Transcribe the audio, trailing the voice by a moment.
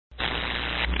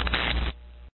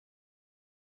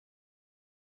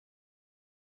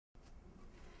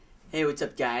Hey, what's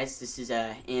up, guys? This is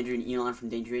Andrew and Elon from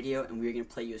Danger Radio, and we're going to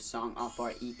play you a song off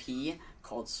our EP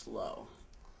called Slow.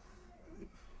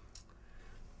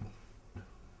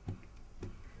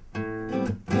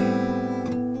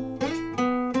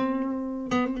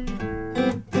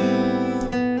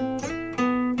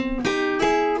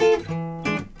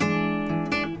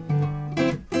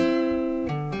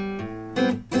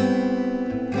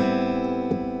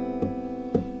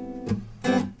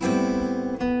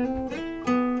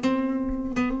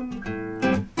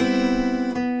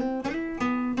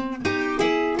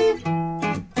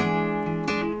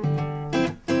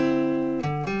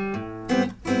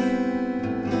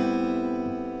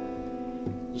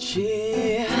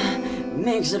 She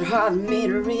makes it hard for me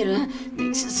to read her,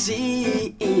 makes it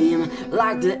seem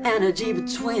like the energy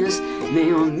between us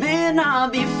may or may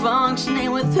not be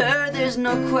functioning. With her there's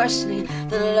no questioning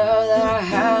the love that I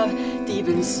have deep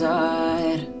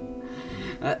inside.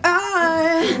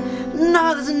 I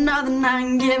know there's nothing I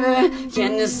can give her,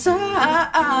 can't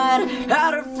decide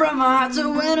how to from her heart to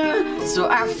win her. So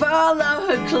I follow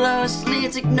her closely,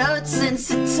 take notes and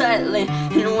sit tightly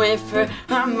and wait for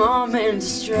her moment to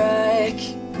strike.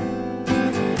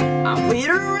 I wait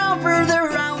around for the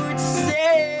right word to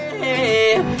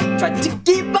say, try to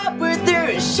keep up with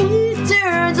her as she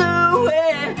turns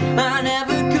away. I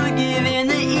never could give in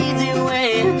the easy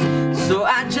way, so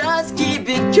I just keep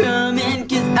it coming,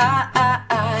 'cause I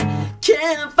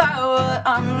can't find what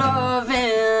I'm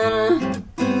loving.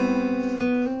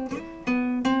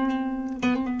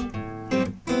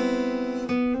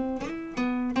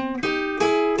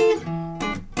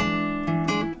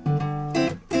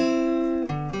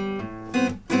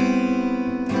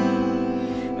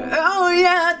 Oh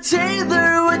yeah,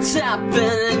 Taylor, what's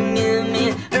happening? Give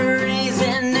me a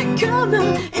reason to come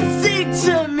out and speak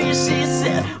to me. She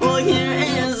said, well, here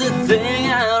is the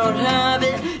thing, I don't have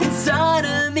it inside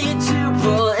of me to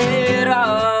pull it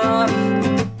off.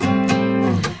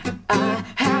 I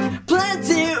have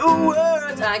plenty of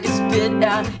words I can spit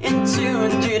out into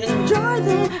and didn't enjoy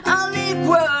them. I'll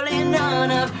equally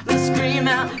none of them scream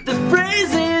out the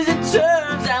phrases and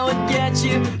terms that would get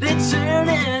you the turn,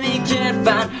 and you can't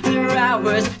find the right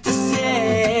words to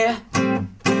say.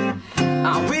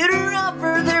 I wait around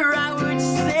for the right words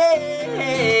to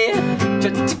say,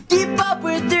 try to keep up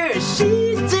with her as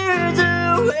she turns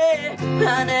away.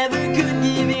 I never could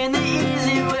give in the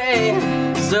easy way,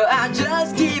 so I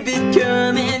just keep it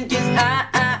coming, 'cause I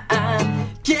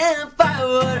can't find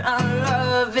what I'm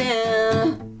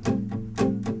loving.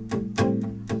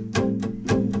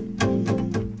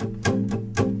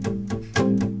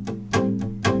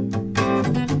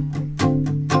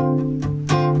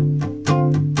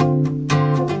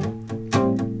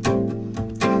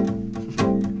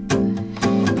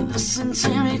 Listen to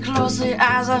me closely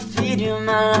as I feed you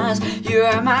my lies. You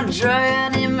are my drug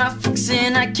and in my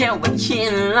fixing, I can't wait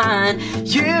in line.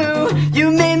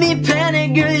 You made me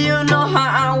panic, girl, you know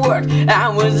how I work. I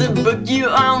was a book you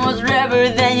almost read,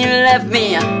 but then you left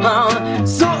me home.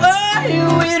 So I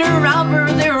wait around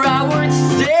for the right words to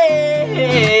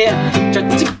say, try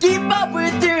to keep up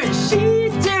with her as she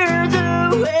turns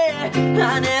away.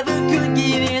 I never could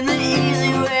give in the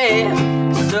easy way,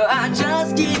 so I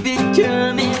just keep it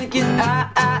coming, 'cause I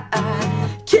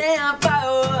can't find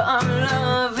what I'm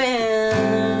loving.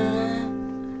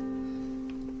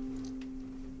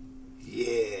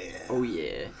 Yeah. Oh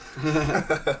yeah.